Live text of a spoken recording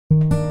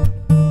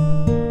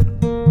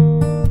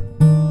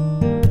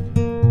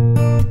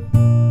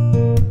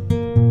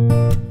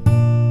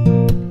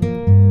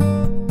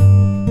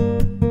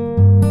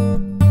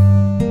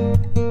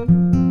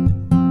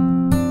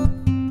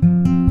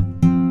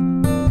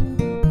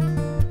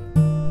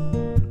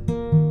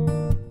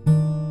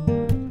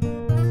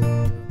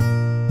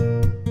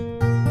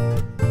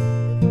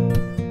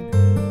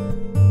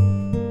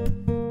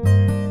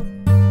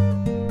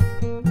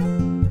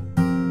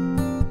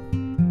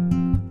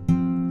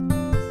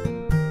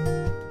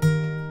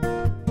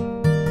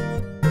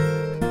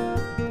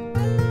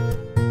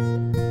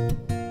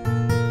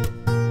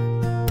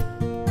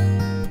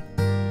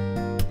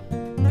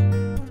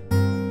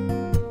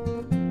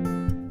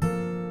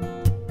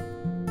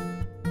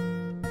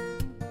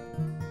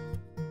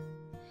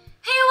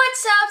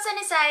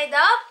sunny side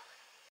up.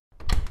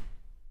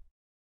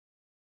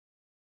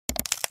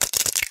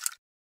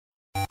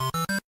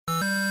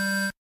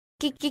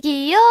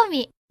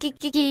 Kiyomi.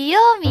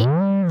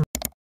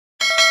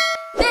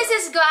 This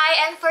is Guy,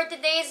 and for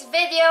today's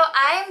video,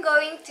 I am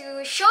going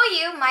to show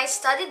you my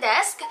study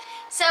desk.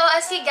 So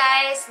as you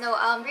guys know,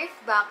 brief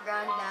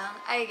background lang,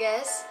 I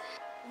guess.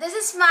 This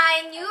is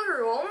my new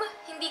room.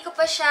 Hindi ko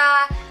pa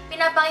siya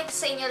pinapakita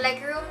sa inyo,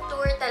 like room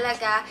tour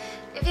talaga.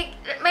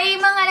 May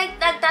mga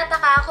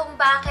nagtataka kung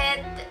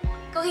bakit,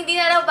 kung hindi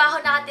na lang ba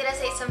ako nakatira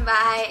sa isang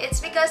bahay. It's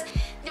because,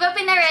 di ba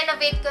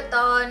pina-renovate ko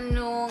to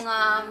nung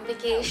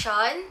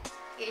vacation?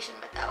 Vacation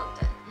ba tawag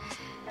dun?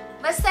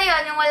 Basta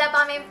yun, yung wala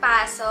pa kaming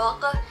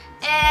pasok.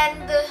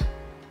 And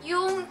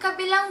yung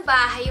kabilang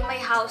bahay, yung may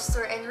house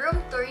tour and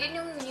room tour, yun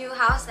yung new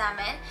house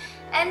namin.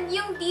 And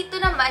yung dito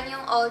naman,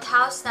 yung old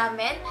house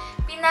namin,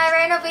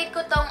 pina-renovate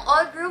ko tong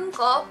old room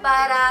ko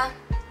para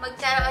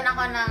magkaroon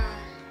ako ng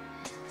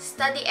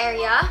study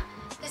area.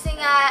 Kasi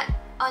nga,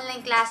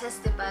 online classes,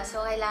 diba?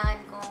 So,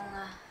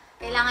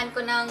 kailangan ko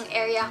ng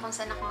area kung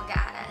saan ako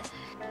mag-aaral.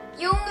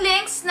 Yung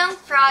links ng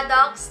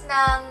products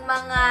ng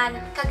mga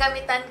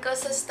kagamitan ko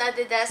sa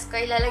study desk ko,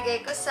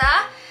 ilalagay ko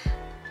sa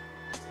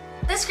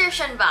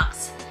description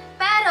box.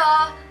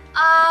 Pero,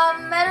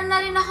 meron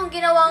na rin akong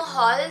ginawang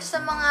haul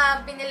sa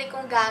mga binili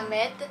kong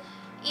gamit.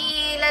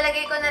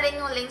 Ilalagay ko na rin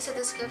yung link sa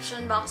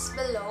description box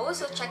below.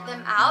 So, check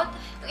them out.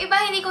 Yung iba,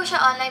 hindi ko siya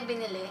online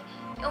binili.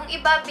 Yung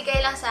iba,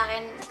 bigay lang sa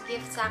akin,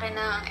 gift sa akin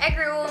ng egg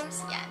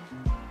rooms. Yan.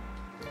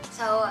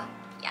 So,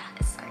 yeah,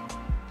 let's start.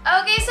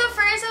 Okay, so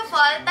first of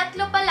all,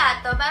 tatlo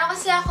pala to. Meron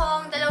kasi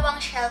akong dalawang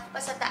shelf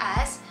pa sa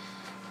taas.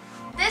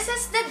 This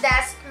is the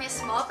desk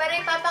mismo, pero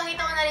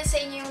ipapakita ko na rin sa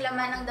inyo yung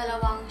laman ng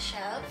dalawang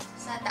shelf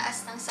sa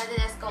taas ng study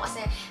desk ko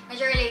kasi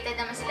medyo related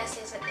naman sila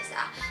sa isa't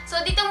isa. So,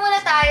 dito muna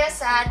tayo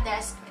sa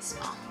desk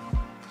mismo.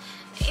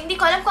 Hindi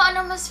ko alam kung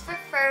ano mas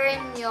prefer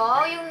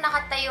nyo, yung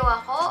nakatayo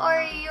ako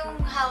or yung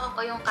hawak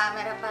ko yung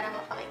camera para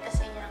mapakita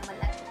sa inyo ng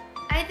malaki.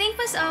 I think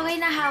mas okay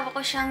na hawak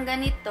ko siyang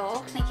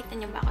ganito. Nakita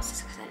nyo ba ako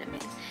sa salamin?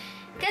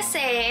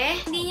 Kasi,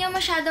 hindi nyo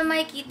masyado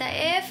makikita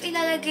if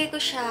ilalagay ko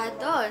siya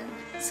doon.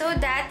 So,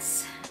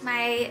 that's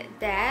my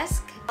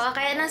desk.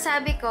 Kaya nang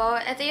sabi ko,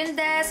 ito yung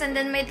desk and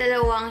then may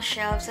dalawang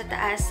shelf sa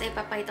taas na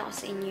ipapakita ko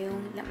sa inyo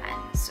yung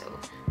laman. So,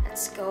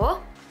 let's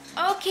go.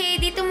 Okay,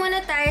 dito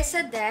muna tayo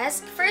sa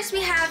desk. First,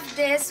 we have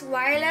this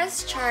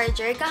wireless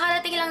charger.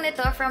 Kakarating lang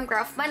nito from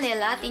Craft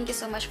Manila. Thank you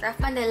so much,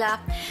 Craft Manila.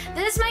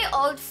 This is my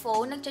old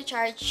phone.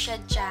 Nagcha-charge siya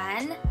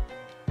dyan.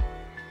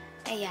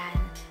 Ayan.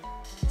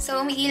 So,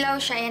 umiilaw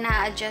siya. Yan,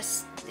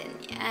 na-adjust din.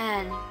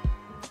 Yan.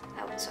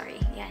 Oh, sorry.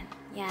 Yan.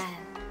 Yan.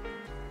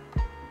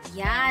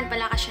 Yan.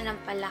 Palakas siya ng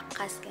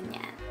palakas.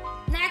 Ganyan.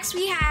 Next,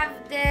 we have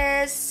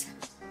this...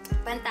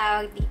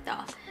 Pantawag dito.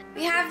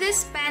 We have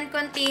this pen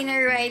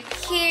container right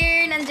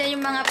here. Nandyan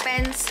yung mga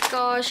pens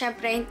ko.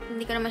 Siyempre,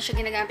 hindi ko naman siya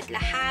ginagamit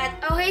lahat.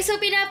 Okay, so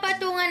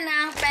pinapatungan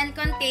ng pen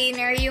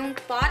container yung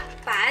pot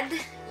pad.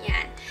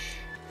 Yan.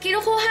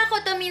 Kinukuha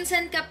ko to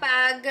minsan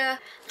kapag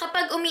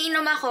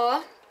umiinom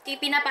ako.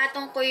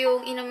 Pinapatong ko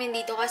yung inumin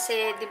dito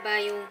kasi, di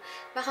ba, yung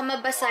baka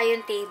mabasa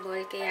yung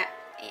table. Kaya,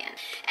 ayan.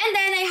 And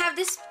then, I have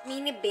this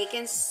mini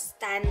bacon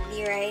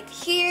standy right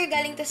here.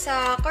 Galing to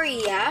sa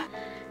Korea.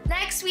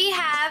 Next, we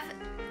have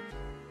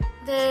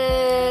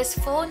this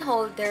phone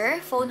holder.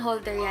 Phone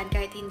holder yan,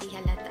 kahit hindi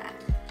halata.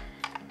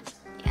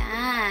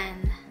 Yan.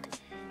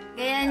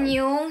 Ganyan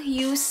yung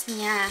use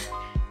niya.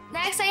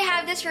 Next, I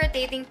have this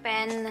rotating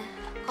pen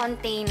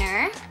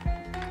container.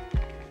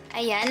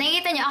 Ayan,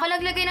 nakikita nyo, ako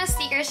naglagay ng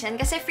stickers yan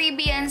kasi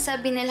freebie yan sa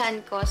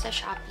binilhan ko sa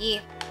Shopee.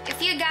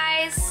 If you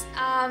guys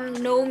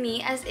know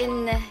me, as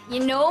in, you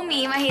know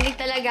me, mahilig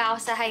talaga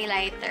ako sa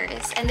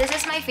highlighters. And this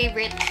is my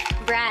favorite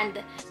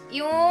brand.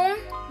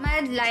 Yung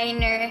Mad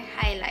Liner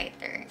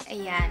Highlighter.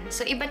 Ayan.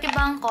 So, iba't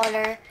ibang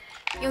color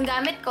yung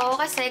gamit ko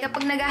kasi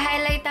kapag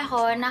nag-highlight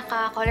ako,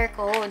 naka-color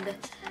code.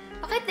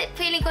 Bakit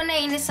feeling ko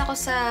nainis ako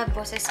sa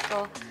boses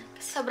ko?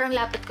 Kasi sobrang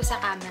lapit ko sa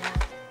camera.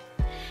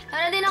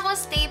 Meron din akong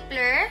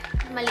stapler,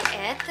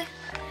 maliit.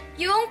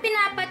 Yung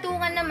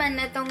pinapatungan naman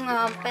na itong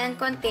pen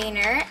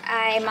container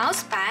ay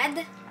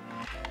mousepad.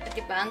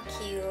 Diba? Ang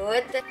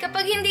cute.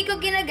 Kapag hindi ko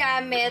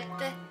ginagamit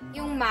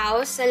yung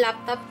mouse sa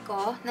laptop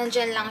ko,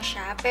 nandyan lang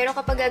siya. Pero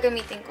kapag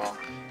gagamitin ko,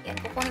 yan,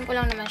 kukunin ko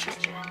lang naman siya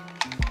dyan.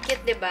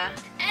 Cute, diba?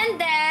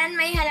 And then,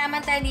 may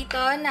halaman tayo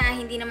dito na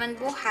hindi naman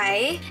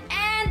buhay.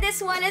 And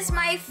this one is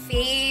my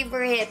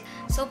favorite.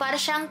 So, para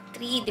siyang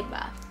tree,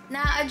 diba?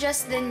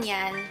 Na-adjust din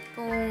yan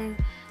kung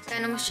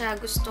kano mo siya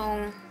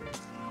gustong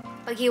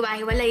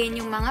paghiwa-hiwalayin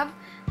yung mga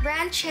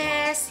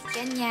branches,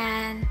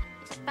 ganyan.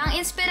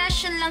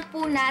 Pang-inspiration lang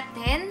po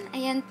natin.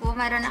 Ayan po,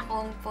 meron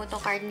akong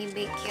photocard ni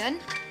Bacon.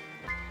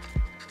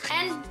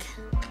 And,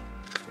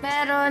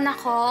 meron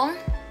akong,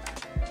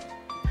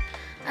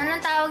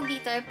 anong tawag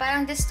dito?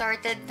 Parang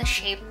distorted na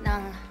shape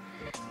ng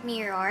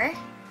mirror.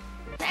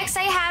 Next,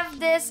 I have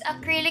this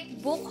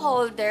acrylic book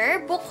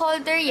holder. Book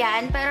holder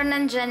yan, pero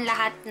nandyan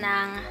lahat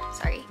ng,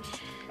 sorry.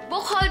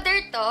 Book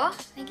holder to.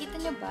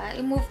 Nakikita nyo ba?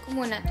 I-move ko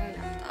muna itong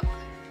laptop.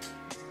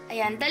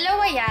 Ayan,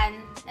 dalawa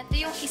yan. Ito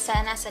yung isa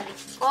nasa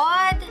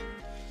likod.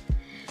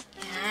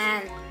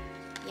 Yan.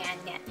 Yan.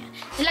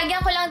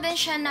 Nilagyan ko lang din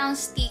siya ng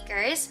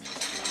stickers.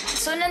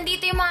 So,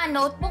 nandito yung mga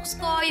notebooks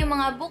ko, yung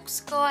mga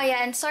books ko.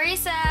 Ayan. Sorry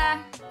sa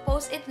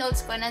post-it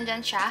notes ko.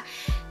 Nandyan siya.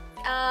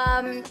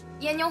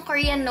 Yan yung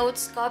Korean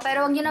notes ko.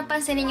 Pero huwag nyo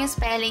napansinin yung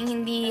spelling.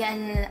 Hindi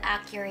yan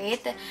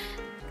accurate.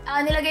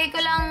 Nilagay ko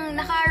lang,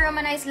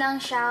 naka-romanize lang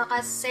siya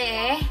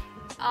kasi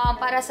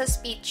para sa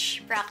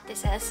speech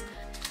practices.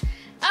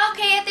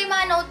 Okay, ito yung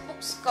mga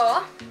notebooks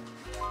ko.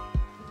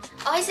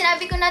 Okay,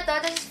 sinabi ko na to.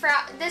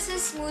 This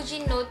is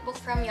Muji notebook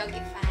from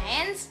Yogi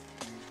Finds.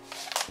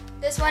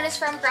 This one is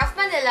from Craft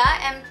Manila.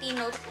 Empty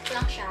notebook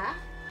lang siya.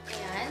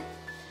 Ayan.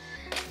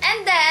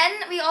 And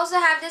then, we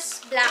also have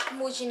this black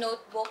Muji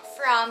notebook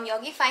from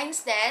Yogi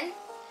Finds din.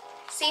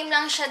 Same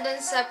lang siya dun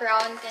sa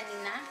brown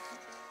kanina.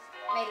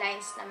 May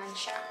lines naman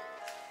siya.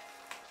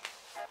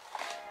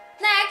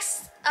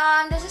 Next,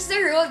 this is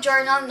the Rule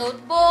Journal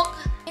notebook.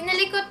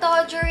 Pinili ko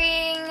to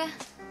during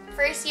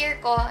first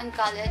year ko in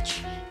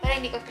college. Pero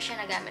hindi ko pa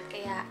siya nagamit,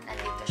 kaya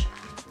nandito siya.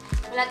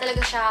 Wala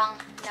talaga siyang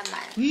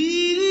laman.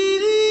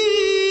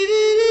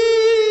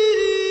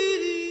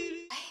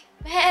 Ay,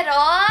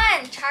 meron!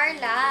 Char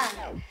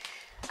lang.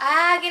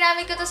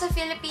 Ginamit ko to sa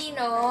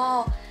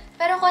Filipino.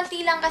 Pero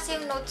konti lang kasi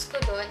yung notes ko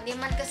doon. Hindi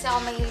man kasi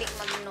ako mahilig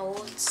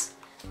mag-notes.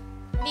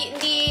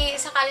 Hindi,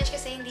 sa college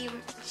kasi hindi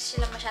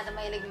sila masyado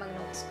mahilig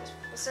mag-notes.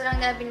 Gusto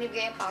lang na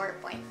binibigay yung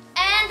PowerPoint.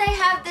 And I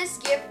have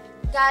this gift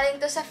galing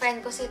to sa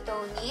friend ko si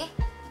Tony.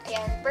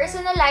 Ayan,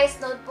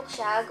 personalized notebook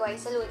siya, Gwy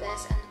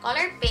Saludes, and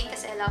color pink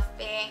kasi I love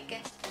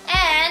pink.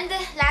 And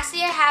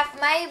lastly, I have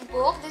my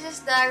book. This is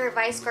the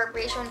Revised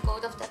Corporation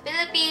Code of the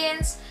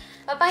Philippines.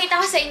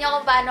 Papakita ko sa inyo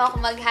kung paano ako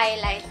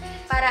mag-highlight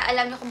para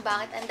alam niyo kung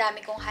bakit ang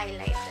dami kong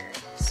highlighter.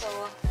 So,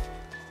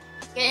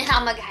 ganyan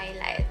ako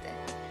mag-highlight.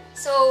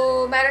 So,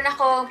 meron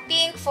ako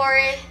pink for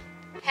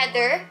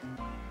header,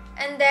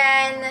 and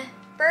then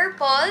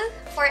purple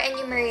for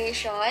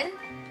enumeration,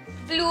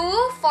 blue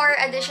for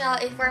additional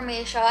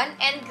information,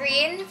 and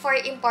green for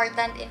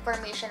important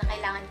information na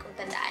kailangan kong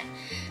tandaan.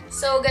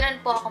 So, ganun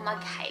po ako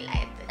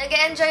mag-highlight.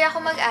 Nag-enjoy ako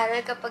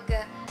mag-aral kapag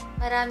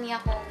marami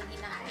akong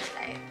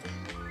hina-highlight.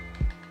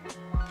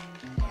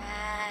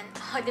 Yan.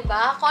 O,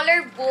 diba?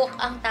 Color book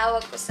ang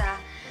tawag ko sa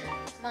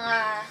mga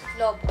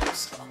law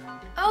books ko.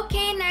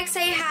 Okay, next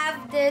I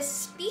have this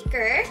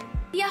speaker.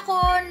 Hindi ako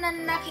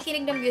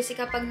nakikinig ng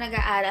music kapag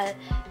nag-aaral.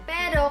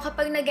 Pero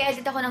kapag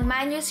nag-edit ako ng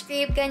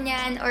manuscript,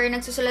 ganyan, or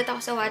nagsusulat ako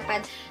sa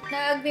Wattpad,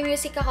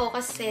 nag-music ako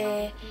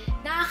kasi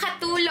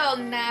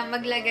nakakatulong na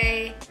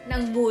maglagay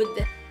ng mood.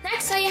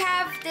 Next, I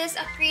have this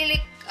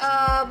acrylic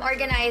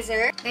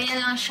organizer.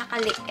 Ganyan lang siya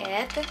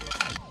kaliit.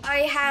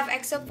 I have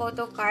extra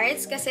photo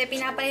cards kasi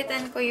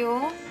pinapalitan ko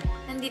yung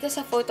nandito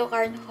sa photo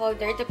card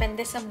holder,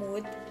 depende sa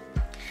mood.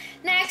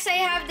 Next, I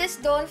have this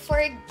don't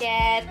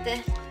forget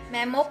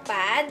memo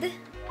pad.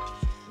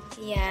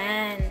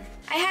 Yan.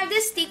 I have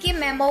this sticky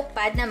memo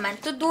pad naman.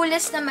 To-do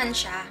list naman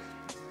siya.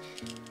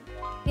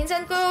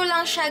 Minsan ko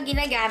lang siya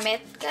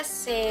ginagamit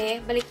kasi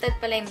baliktad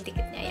pala yung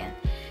dikit niya. Yan.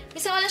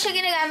 Minsan ko lang siya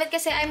ginagamit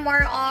kasi I'm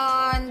more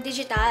on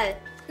digital.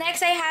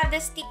 Next, I have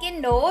this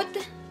sticky note.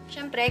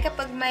 Siyempre,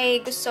 kapag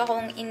may gusto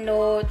akong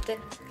in-note,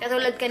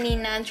 katulad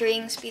kanina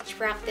during speech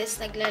practice,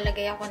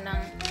 naglalagay ako ng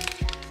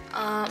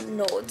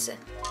notes.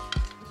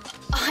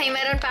 Okay,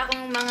 meron pa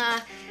akong mga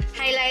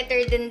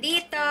highlighter din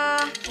dito.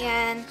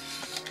 Yan.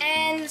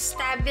 And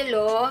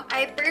Stabilo.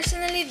 I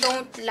personally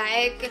don't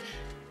like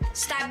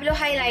Stabilo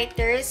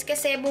highlighters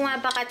kasi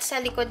bumabakat sa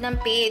likod ng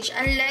page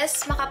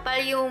unless makapal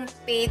yung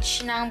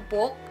page ng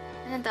book.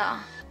 Ano to?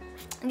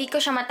 Hindi ko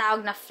siya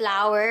matawag na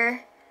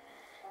flower.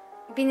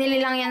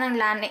 Binili lang yan ng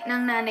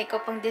nanay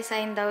ko pang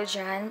design daw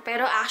dyan.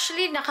 Pero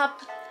actually,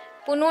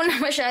 puno na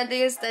masyado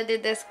yung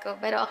study desk ko.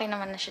 Pero okay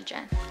naman na siya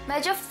dyan.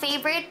 Medyo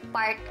favorite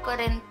part ko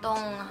rin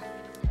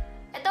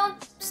itong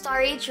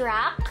storage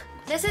rack.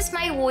 This is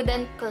my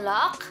wooden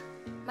clock.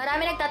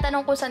 Marami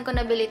nagtatanong kung saan ko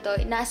nabili ito.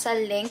 Nasa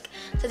link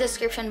sa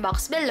description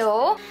box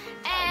below.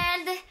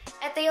 And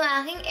ito yung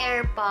aking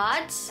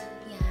AirPods.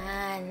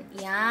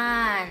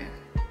 Yan.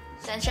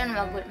 Sensya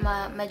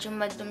medyo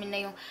madumi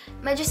na yung,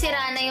 medyo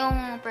sira na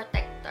yung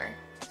protector.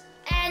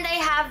 And I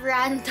have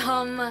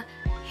random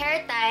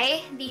hair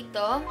tie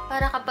dito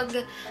para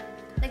kapag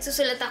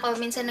nagsusulat ako,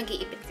 minsan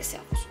nag-iipit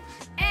kasi ako.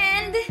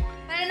 And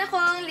meron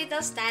akong little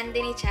stand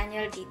din ni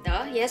Chanyeol dito.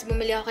 Yes,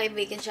 bumili ako kay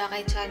Bacon siya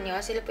kay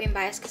Chanyeol. Sila po yung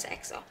bias ko sa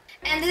EXO.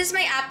 And this is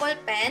my Apple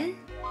pen.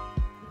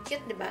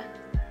 Cute, diba?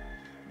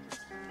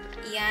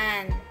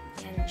 Yan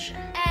siya.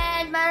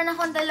 And meron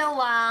akong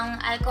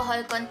dalawang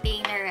alcohol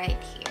container right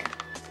here.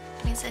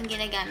 Minsan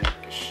ginagamit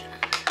ko siya.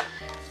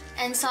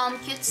 And some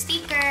cute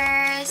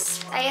stickers.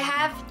 I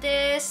have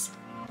this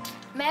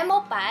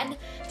memo pad.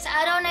 Sa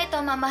araw na ito,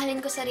 mamahalin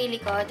ko sarili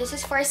ko. This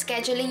is for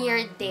scheduling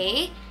your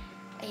day.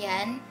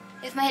 Ayan.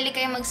 If mahilig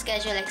kayo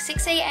mag-schedule like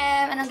 6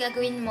 AM, anong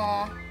gagawin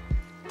mo?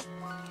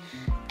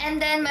 And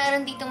then,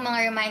 meron ditong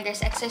mga reminders.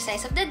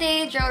 Exercise of the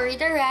day, draw,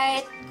 read, or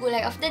write,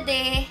 gulay of the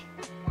day.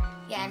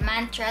 Yan,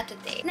 mantra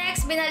today.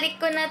 Next, binalik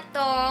ko na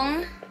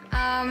tong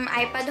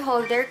iPad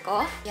holder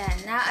ko. Yan,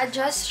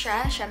 na-adjust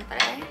siya,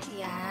 syempre.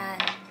 Yan.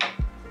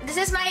 This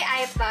is my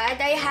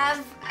iPad. I have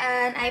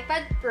an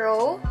iPad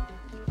Pro.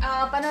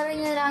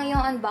 Panoorin niyo lang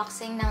yung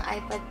unboxing ng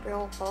iPad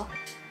Pro ko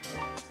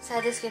sa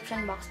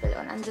description box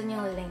below. Andun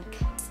yung link.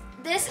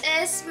 This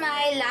is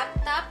my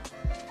laptop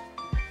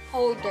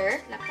holder.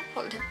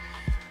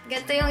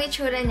 Ganito yung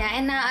itsura niya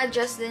and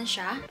na-adjust din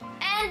siya.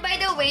 And by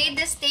the way,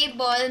 this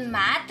table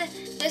mat,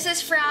 this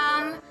is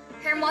from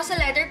Hermosa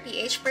Leather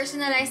PH.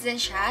 Personalized din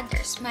siya.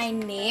 There's my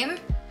name.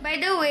 By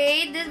the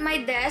way,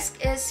 my desk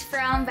is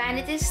from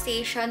Vanity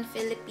Station,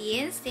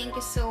 Philippines. Thank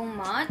you so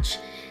much.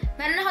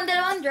 Meron akong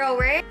dalawang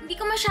drawer. Hindi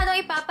ko masyadong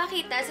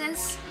ipapakita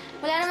since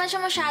wala naman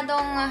siya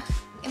masyadong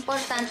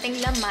importanteng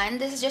laman.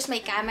 This is just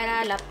my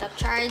camera, laptop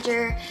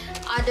charger,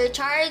 other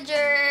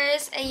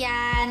chargers,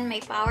 ayan, may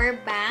power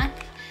bank.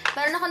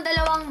 Meron akong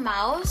dalawang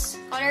mouse,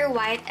 color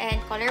white and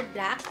color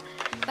black.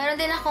 Meron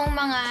din akong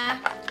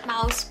mga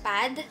mouse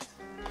pad.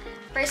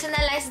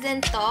 Personalized din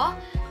to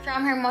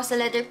from Hermosa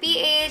Leather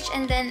PH.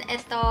 And then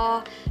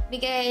ito,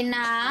 bigay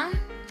ng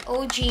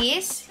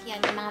OGs. Yan,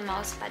 yung mga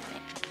mouse pad na.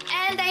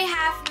 And I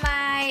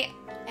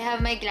have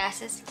my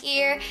glasses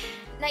here.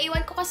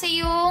 Naiwan ko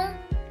kasi yung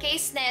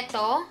case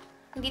neto.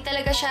 Hindi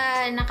talaga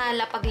siya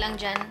nakalapag lang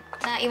dyan.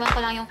 Naiwan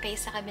ko lang yung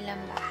case sa kabilang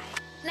bahay.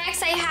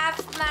 Next, I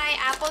have my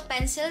Apple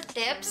Pencil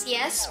tips.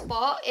 Yes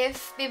po,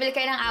 if bibili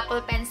kayo ng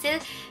Apple Pencil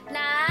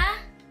na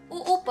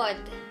uupod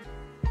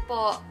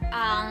po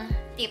ang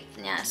tip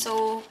niya.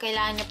 So,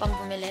 kailangan nyo pang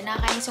bumili.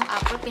 Nakakainis yung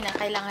Apple,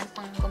 pinakailangan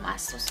pang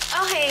gumastos.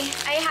 Okay,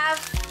 I have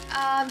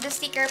the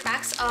sticker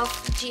packs of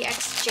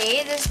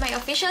GXJ. This is my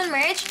official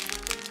merch.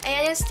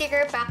 Ayan yung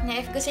sticker pack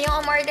niya. If gusto nyo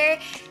umorder,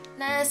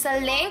 nasa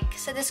link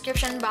sa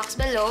description box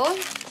below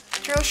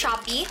through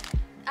Shopee.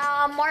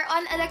 More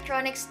on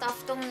electronic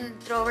stuff tong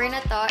drawer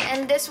na to.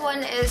 And this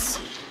one is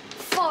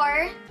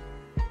for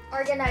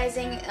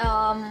organizing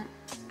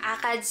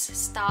ACADS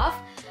stuff.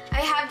 I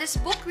have this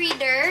book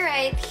reader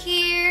right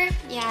here.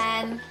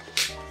 Yan.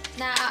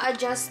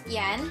 Na-adjust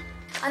yan.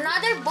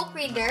 Another book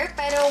reader,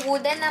 pero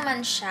wooden naman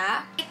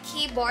siya. A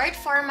keyboard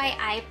for my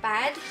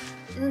iPad.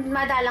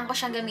 Madalang ko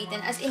siyang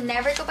gamitin. As in,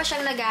 never ko pa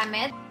siyang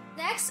nagamit.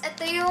 Next,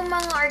 ito yung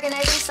mga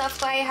organizing stuff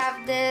ko. I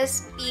have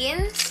this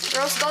pins,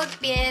 rose gold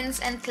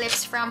pins and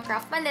clips from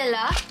Craft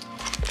Manila.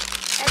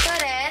 Ito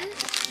rin,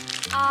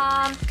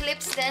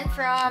 clips din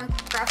from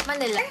Craft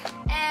Manila.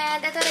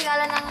 And ito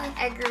regalo ng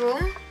egg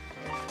room.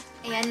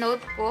 Ayan,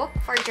 notebook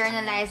for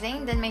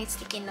journalizing. Then may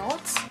sticky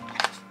notes.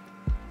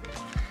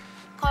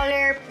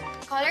 Color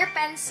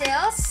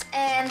pencils.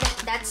 And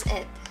that's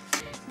it.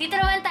 Dito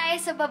naman tayo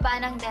sa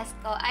baba ng desk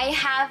ko. I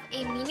have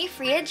a mini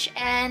fridge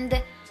and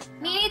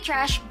mini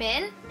trash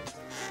bin.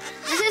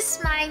 This is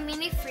my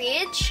mini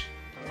fridge.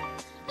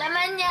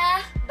 Laman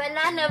niya,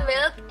 banana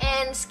milk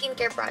and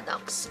skincare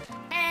products.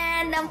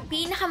 And ang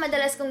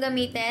pinakamadalas kong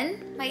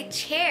gamitin, my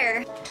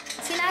chair.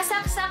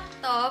 Sinasaksak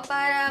to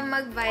para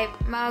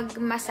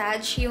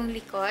mag-massage yung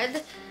likod.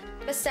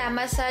 Basta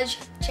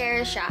massage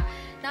chair siya.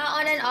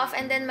 Naka-on and off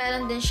and then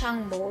meron din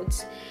siyang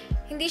modes.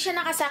 Hindi siya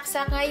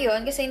nakasaksak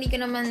ngayon kasi hindi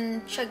ko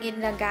naman siya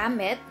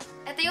ginagamit.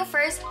 Ito yung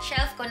first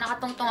shelf ko.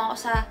 Nakatungtong ako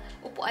sa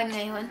upuan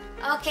ngayon.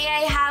 Okay,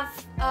 I have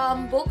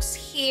books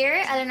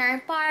here.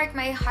 Eleanor Park,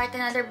 My Heart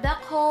and Other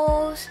Black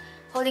Holes,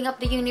 Holding Up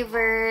the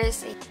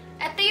Universe.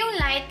 Ito yung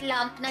light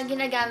lamp na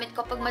ginagamit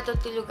ko pag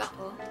matutulog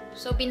ako.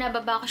 So,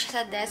 binababa ko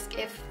siya sa desk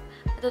if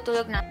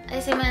matutulog na.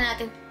 Alisin muna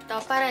natin ito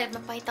para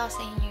mapakita ko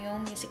sa inyo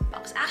yung music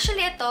box.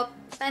 Actually, ito,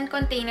 pen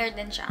container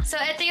din siya. So,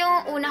 ito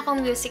yung una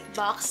kong music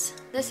box.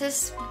 This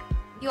is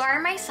You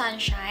Are My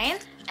Sunshine.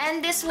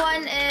 And this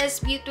one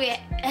is Beauty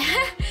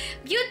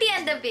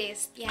and the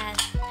Beast. Yan.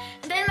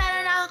 Then,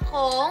 meron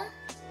akong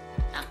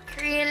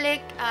acrylic,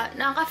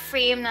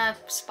 naka-frame na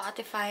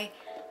Spotify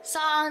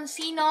song,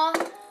 Sino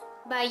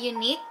by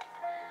Unique.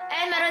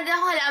 And meron din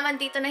akong halaman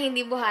dito na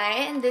hindi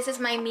buhay. And this is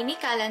my mini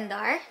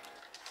calendar.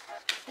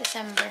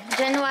 December.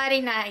 January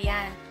na,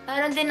 yan.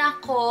 Meron din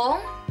akong,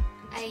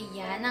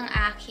 ayan, ang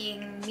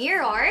aking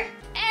mirror.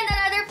 And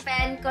another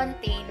pen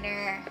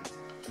container.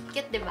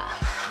 Cute, diba?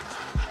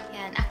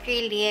 Yan,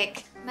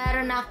 acrylic.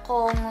 Meron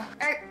akong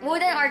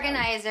wooden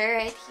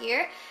organizer right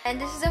here. And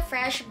this is a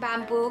fresh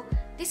bamboo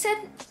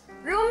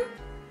room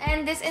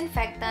and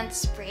disinfectant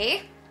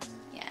spray.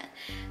 Yan.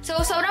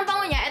 So, sobrang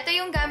bango niya. Ito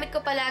yung gamit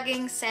ko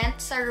palaging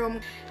scent sa room.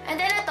 And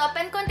then ito,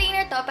 pen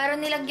container to, pero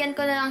nilagyan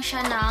ko na lang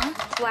siya ng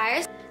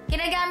wires.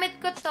 Ginagamit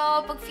ko to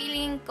pag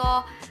feeling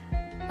ko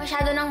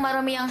masyado nang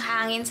marumi ang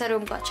hangin sa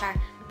room ko. Char.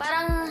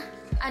 Parang,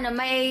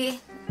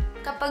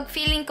 kapag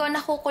feeling ko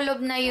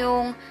nakukulob na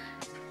yung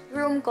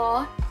room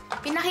ko,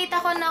 pinakita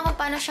ko na kung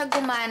paano siya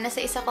gumana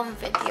sa isa kong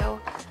video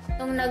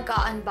nung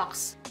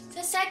nagka-unbox.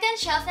 Sa second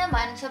shelf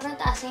naman, sobrang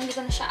taas na hindi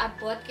ko na siya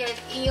abot. Kaya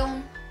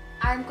yung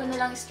arm ko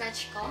na lang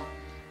stretch ko.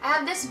 I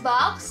have this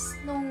box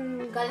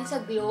nung galing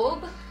sa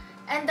Globe.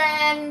 And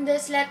then,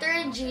 this letter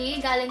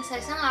G galing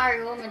sa isang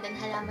room. And then,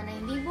 halaman na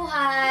hindi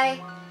buhay.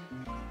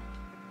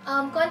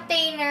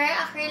 Container,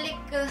 acrylic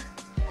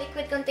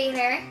liquid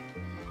container.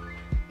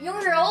 Yung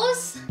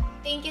rose,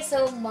 thank you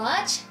so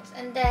much.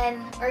 And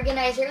then,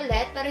 organizer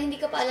ulit, pero hindi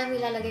ko pa alam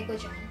ilalagay ko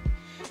dyan.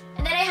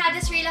 And then I have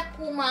this real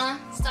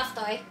Akuma stuffed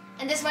toy.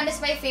 And this one is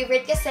my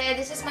favorite kasi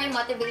this is my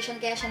motivation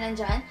kaya siya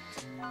nandyan.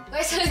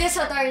 We're Saludes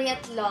attorney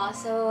at law.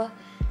 So,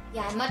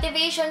 yan.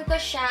 Motivation ko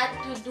siya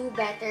to do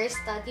better,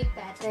 study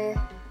better,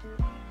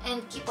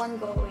 and keep on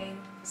going.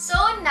 So,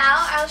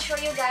 now, I'll show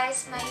you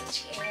guys my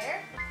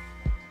chair.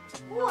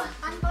 Ooh,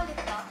 paano ba ulit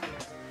ito?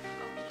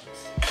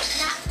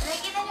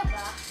 Nakikita niyo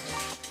ba?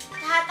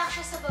 Nahatak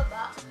siya sa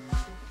baba.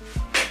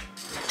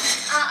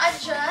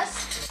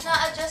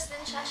 Na-adjust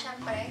din siya,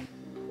 syempre.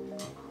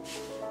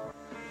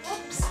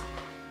 Oops!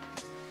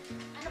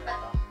 Ano ba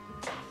to?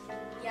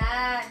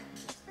 Yan.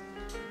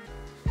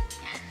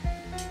 Yan.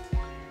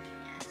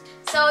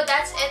 So,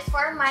 that's it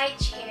for my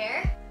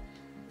chair.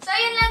 So,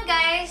 yun lang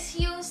guys,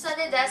 yung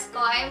study desk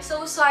ko. I'm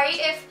so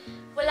sorry if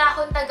wala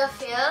akong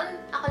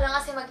taga-film. Ako lang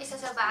kasi mag-isa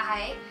sa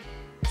bahay.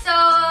 So,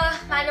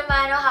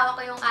 mano-mano,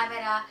 hawak ko yung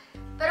camera.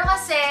 Pero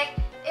kasi,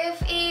 if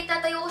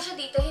itatayo ko siya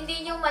dito,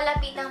 hindi nyo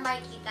malapitang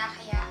makikita.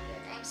 Kaya,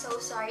 I'm so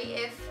sorry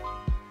if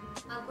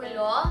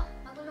magulo.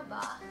 Magulo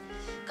ba?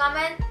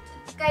 Comment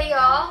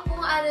kayo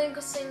kung ano yung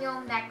gusto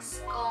nyong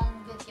next kong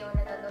video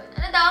na gagawin.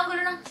 Ano daw? Ang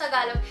gulo ng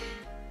Tagalog.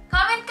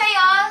 Comment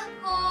kayo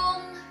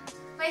kung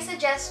may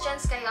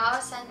suggestions kayo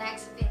sa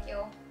next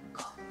video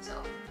ko.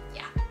 So,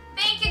 yeah.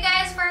 Thank you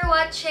guys for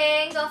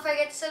watching. Don't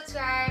forget to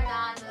subscribe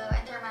down below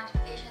and turn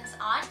notifications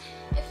on.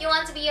 If you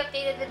want to be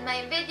updated with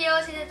my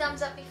videos, hit the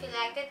thumbs up if you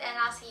liked it, and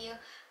I'll see you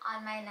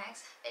on my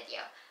next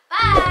video.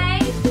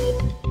 Bye!